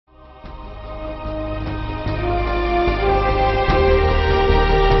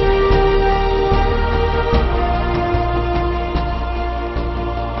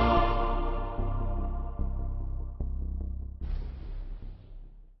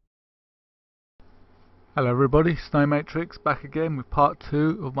Hello everybody, Snowymatrix back again with part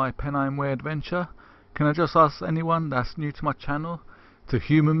 2 of my Pennine Way adventure. Can I just ask anyone that's new to my channel to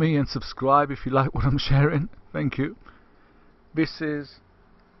humour me and subscribe if you like what I'm sharing? Thank you. This is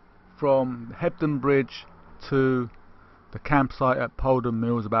from Hebden Bridge to the campsite at Poldham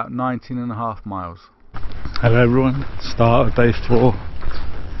Mills, about 19.5 miles. Hello everyone, start of day 4.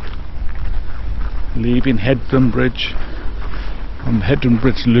 Leaving Hebden Bridge on the Hebden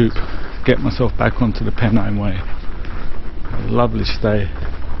Bridge loop. Get myself back onto the Pennine Way. A lovely stay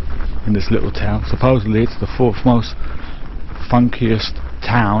in this little town. Supposedly it's the 4th most funkiest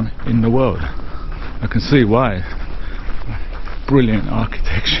town in the world. I can see why. Brilliant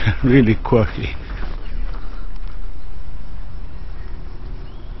architecture, really quirky.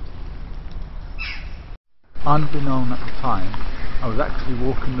 Unbeknown at the time, I was actually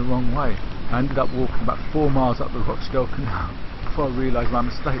walking the wrong way. I ended up walking about 4 miles up the Rochdale Canal before I realised my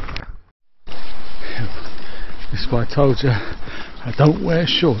mistake. This is why I told you I don't wear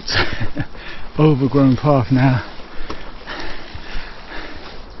shorts. Overgrown path now.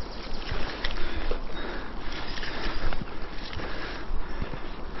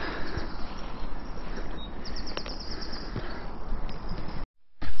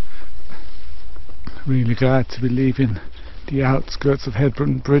 Really glad to be leaving the outskirts of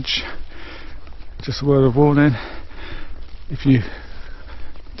Hebden Bridge. Just a word of warning, if you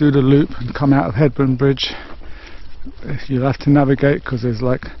do the loop and come out of Hebden Bridge, you'll have to navigate because there's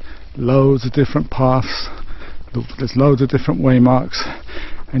like loads of different paths, there's loads of different waymarks,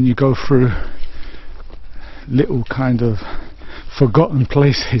 and you go through little kind of forgotten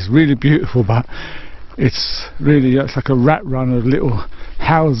places. Really beautiful, but it's like a rat run of little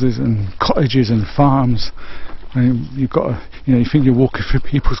houses and cottages and farms, and you've got to, you think you're walking through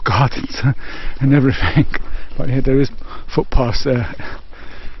people's gardens and everything, but yeah, there is footpaths there.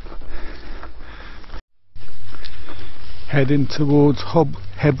 Heading towards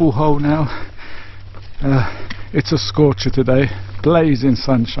Hebridean now. It's a scorcher today, blazing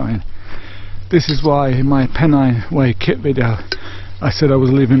sunshine. This is why in my Pennine Way kit video I said I was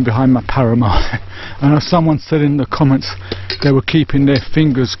leaving behind my paramour. I know someone said in the comments they were keeping their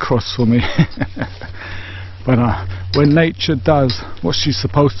fingers crossed for me. But when nature does what she's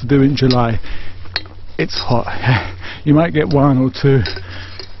supposed to do in July, it's hot. You might get 1 or 2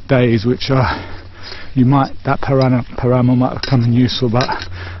 days which are, that paramour might have come in useful, but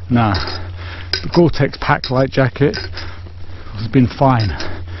nah. The Gore-Tex pack light jacket has been fine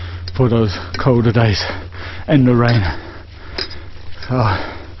for those colder days and the rain. So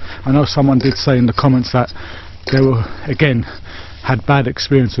I know someone did say in the comments that they were, again, had bad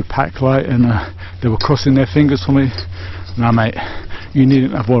experience with pack light and they were crossing their fingers for me. Nah mate, you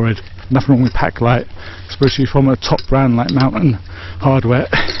needn't have worried. Nothing wrong with pack light, especially from a top brand like Mountain Hardware.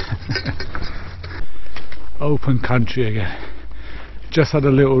 Open country again. Just had a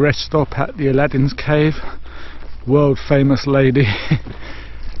little rest stop at the Aladdin's Cave, world famous lady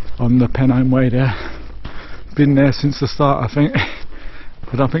on the Pennine Way there. Been there since the start I think,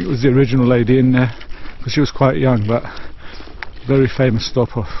 but I think it was the original lady in there because she was quite young, but very famous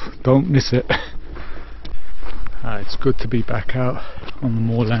stop off, don't miss it. It's good to be back out on the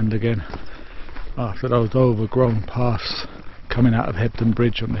moorland again after those overgrown paths coming out of Hebden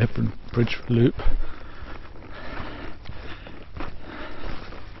Bridge on the Hebden Bridge loop.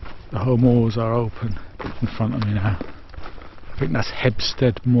 The whole moors are open in front of me now. I think that's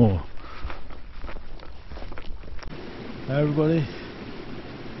Hebstead Moor. Hi everybody,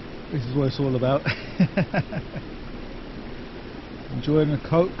 this is what it's all about. Enjoying a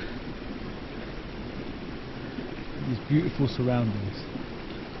Coke, these beautiful surroundings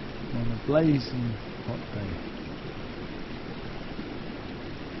on a blazing hot day.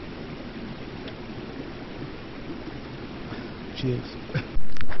 Cheers.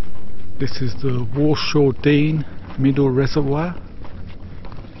 This is the Yorkshire Dales Middle Reservoir.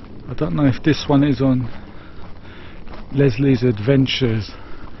 I don't know if this one is on Leslie's Adventures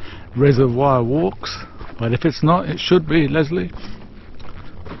Reservoir Walks, but if it's not, it should be. Leslie,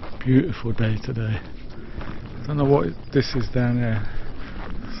 beautiful day today. I don't know what this is down there,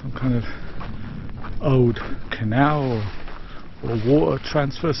 some kind of old canal or water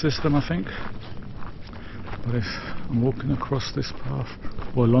transfer system I think, but if I'm walking across this path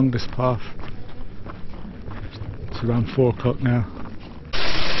or along this path, it's around 4 o'clock now.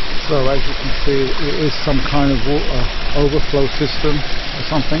 So as you can see, it is some kind of water overflow system or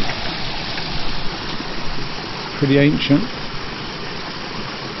something. Pretty ancient.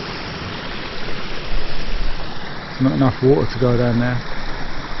 Not enough water to go down there.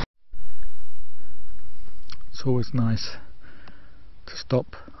 It's always nice to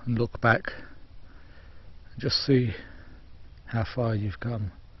stop and look back Just see how far you've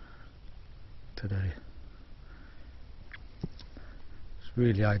come today. It's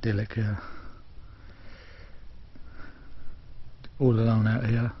really idyllic here. All alone out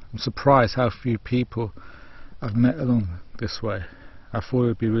here. I'm surprised how few people I've met along this way. I thought it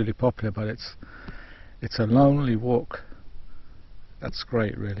would be really popular, but it's a lonely walk. That's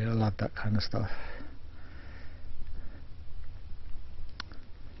great, really. I love that kind of stuff.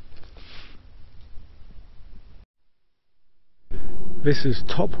 This is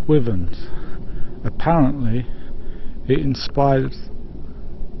Top Withens. Apparently it inspired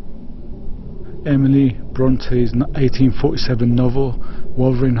Emily Bronte's 1847 novel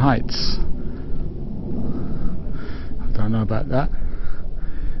Wuthering Heights. I don't know about that,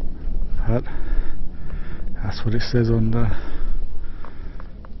 but that's what it says on the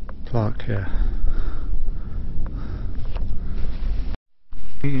plaque here.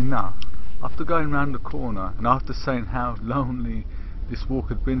 Now, after going round the corner and after saying how lonely this walk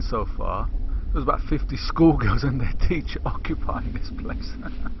had been so far, there was about 50 schoolgirls and their teacher occupying this place.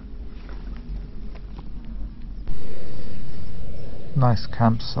 Nice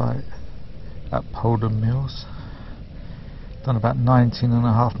campsite at Poldham Mills. Done about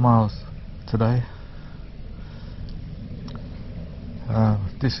 19.5 miles today.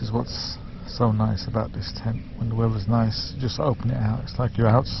 This is what's so nice about this tent. When the weather's nice, you just open it out. It's like you're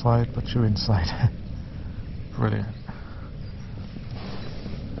outside but you're inside. Brilliant.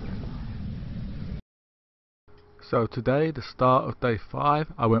 So today, the start of day 5,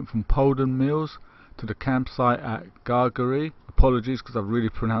 I went from Poldham Mills to the campsite at Gargery. Apologies because I've really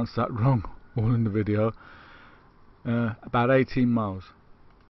pronounced that wrong all in the video. About 18 miles.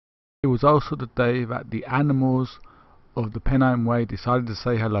 It was also the day that the animals of the Pennine Way decided to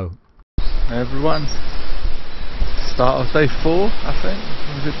say hello. Hey everyone, start of day 4 I think,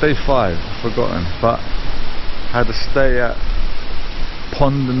 or was it day 5? I've forgotten, but had to stay at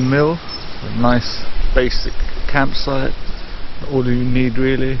Pond and Mill, a nice basic campsite, all you need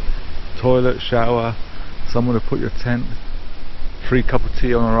really, toilet, shower, somewhere to put your tent, free cup of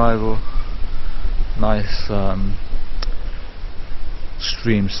tea on arrival, nice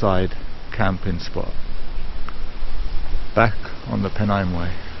stream side camping spot, back on the Pennine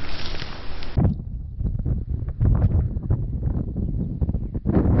Way.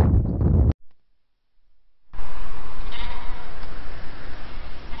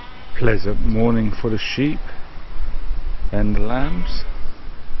 Pleasant morning for the sheep and the lambs.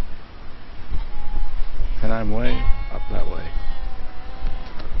 Pennine Way, up that way.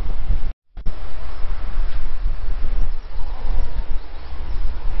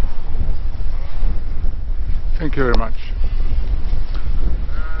 Thank you very much.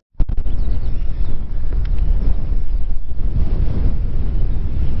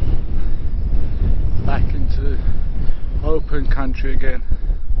 Back into open country again.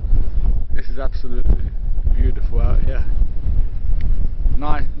 This is absolutely beautiful out here.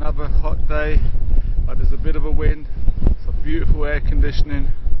 Nice, another hot day, but there's a bit of a wind. Some beautiful air conditioning.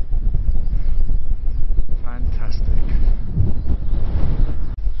 Fantastic.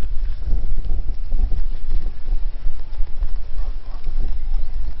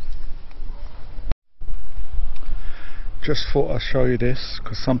 Just thought I'd show you this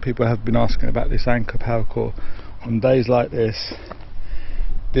because some people have been asking about this anchor paracord. On days like this,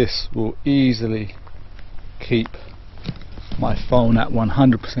 this will easily keep my phone at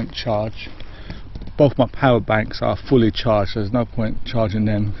 100% charge. Both my power banks are fully charged, so there's no point charging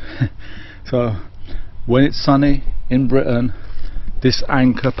them. So when it's sunny in Britain, this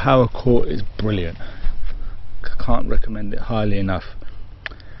anchor paracord is brilliant. Can't recommend it highly enough.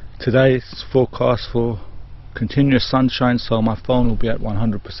 Today it's forecast for continuous sunshine, so my phone will be at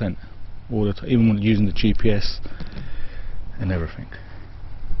 100% all the time, even when using the GPS and everything.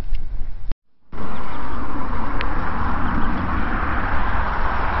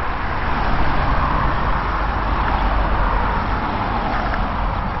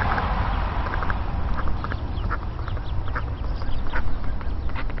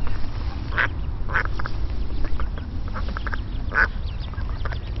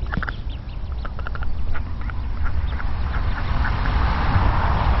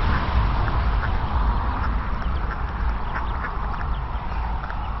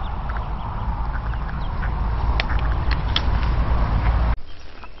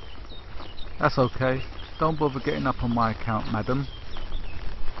 That's okay, don't bother getting up on my account, madam.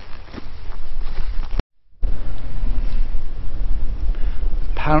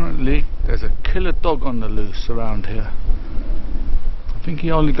 Apparently there's a killer dog on the loose around here. I think he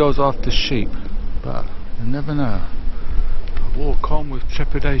only goes after sheep, but you never know. I walk on with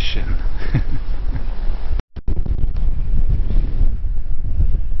trepidation.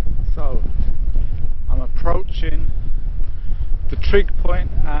 trig point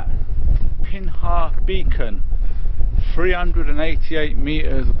at Pinha Beacon, 388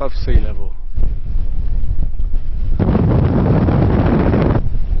 meters above sea level.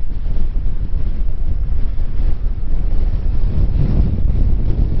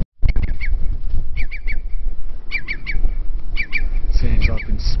 Seems I've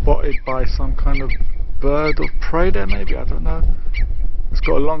been spotted by some kind of bird of prey there, maybe, I don't know. It's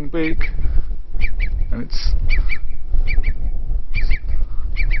got a long beak and it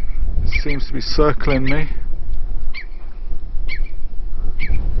seems to be circling me.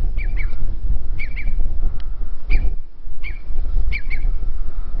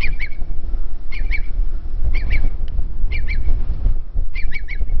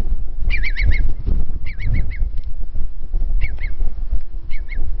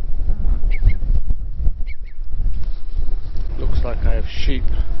 Looks like I have sheep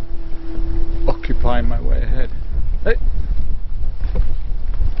occupying my way ahead. Hey!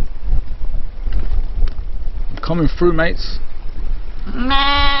 I'm coming through, mates.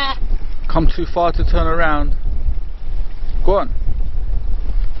 Come too far to turn around. Go on.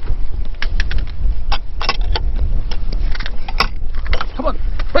 Come on.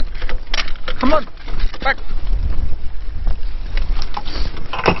 Wait. Come on. Back.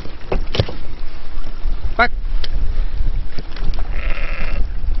 Back.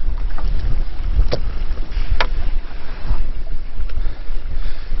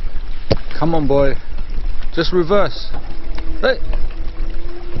 Come on, boy. Just reverse. Hey.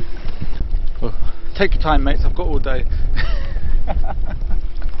 Oh, take your time, mates. I've got all day.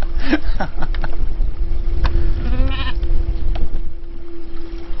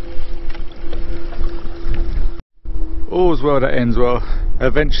 All's well that ends well.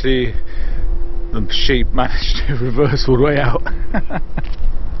 Eventually, the sheep managed to reverse all the way out.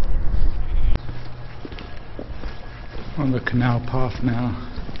 On the canal path now.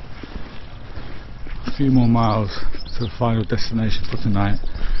 A few more miles to the final destination for tonight.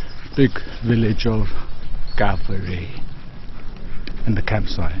 Big village of Galway and the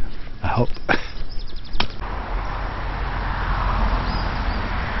campsite, I hope.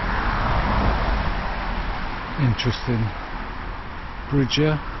 Interesting bridge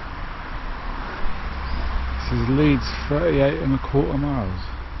here. This is Leeds 38.25 miles.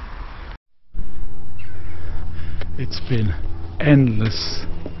 It's been endless,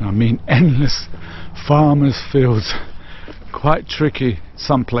 I mean endless, farmers' fields. Quite tricky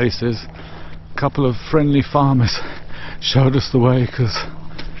some places. A couple of friendly farmers showed us the way, because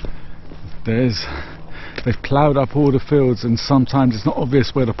they've ploughed up all the fields and sometimes it's not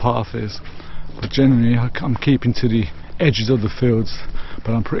obvious where the path is, but generally I'm keeping to the edges of the fields.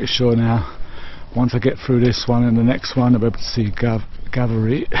 But I'm pretty sure now, once I get through this one and the next one, I'll be able to see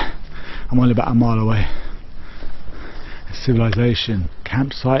Galway. I'm only about a mile away. A civilization,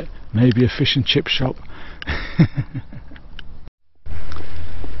 campsite, maybe a fish and chip shop.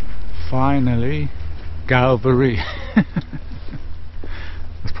 Finally, Galway.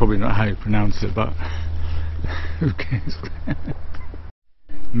 That's probably not how you pronounce it, but who cares?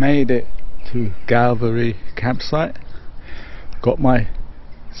 Made it to Galway campsite. Got my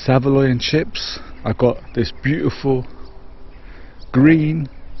Savoy and chips. I got this beautiful green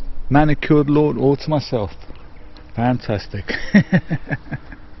manicured lawn all to myself. Fantastic.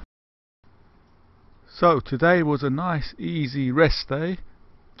 So today was a nice easy rest day.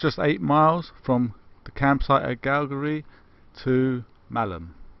 Just 8 miles from the campsite at Galway to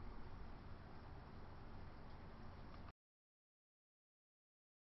Malham.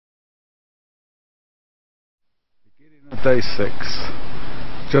 Beginning of day 6.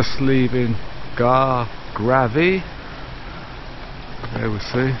 Just leaving Galway. There we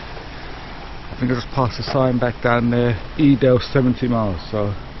see. I think I just passed the sign back down there. Edale 70 miles.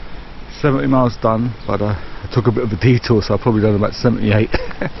 So 70 miles done, but I took a bit of a detour, so I've probably done about 78.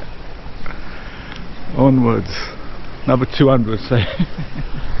 Onwards, another 200, say.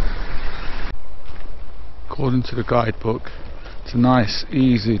 According to the guidebook, it's a nice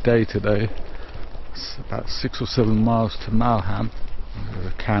easy day today. It's about 6 or 7 miles to Malham.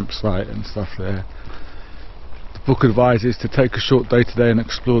 There's a campsite and stuff there. The book advises to take a short day today and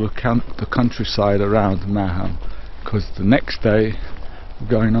explore the countryside around Malham, because the next day we're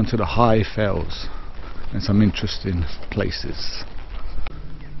going on to the high fells and some interesting places.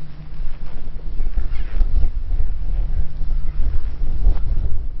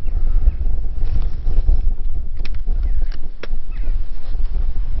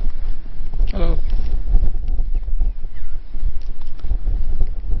 Hello.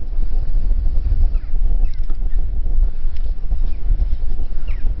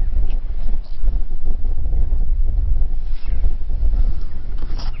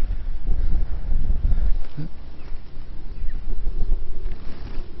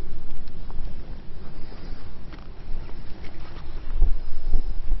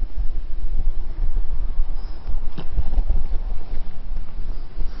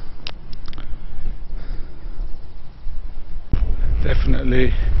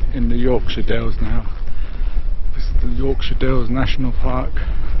 actually in the Yorkshire Dales now. This is the Yorkshire Dales National Park,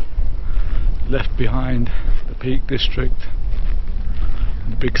 left behind the Peak District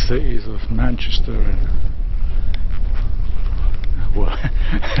and the big cities of Manchester and well,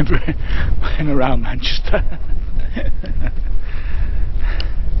 and around Manchester.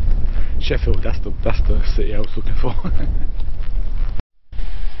 Sheffield, that's the city I was looking for.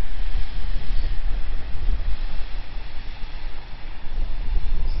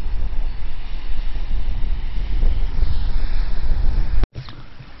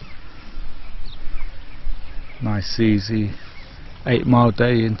 Nice easy 8-mile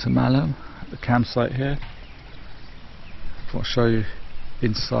day into Malham at the campsite here. I'll show you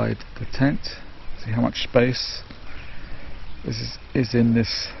inside the tent, see how much space this is in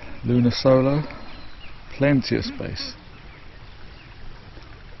this Lunar Solo. Plenty of space.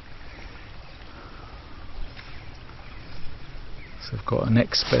 So I've got an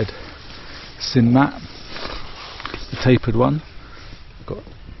X-bed sin mat, the tapered one.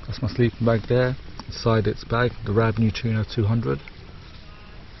 That's my sleeping bag there. Inside its bag, the Rab Newtuner 200.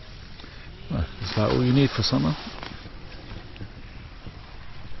 Well, that's about all you need for summer.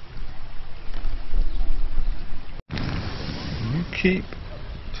 You keep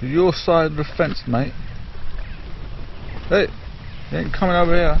to your side of the fence, mate. Hey, you ain't coming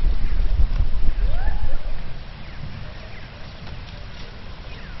over here.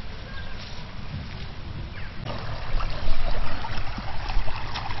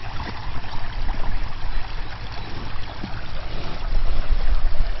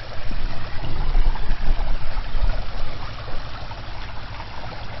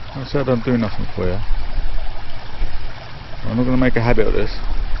 I said I don't do nothing for you. I'm not going to make a habit of this.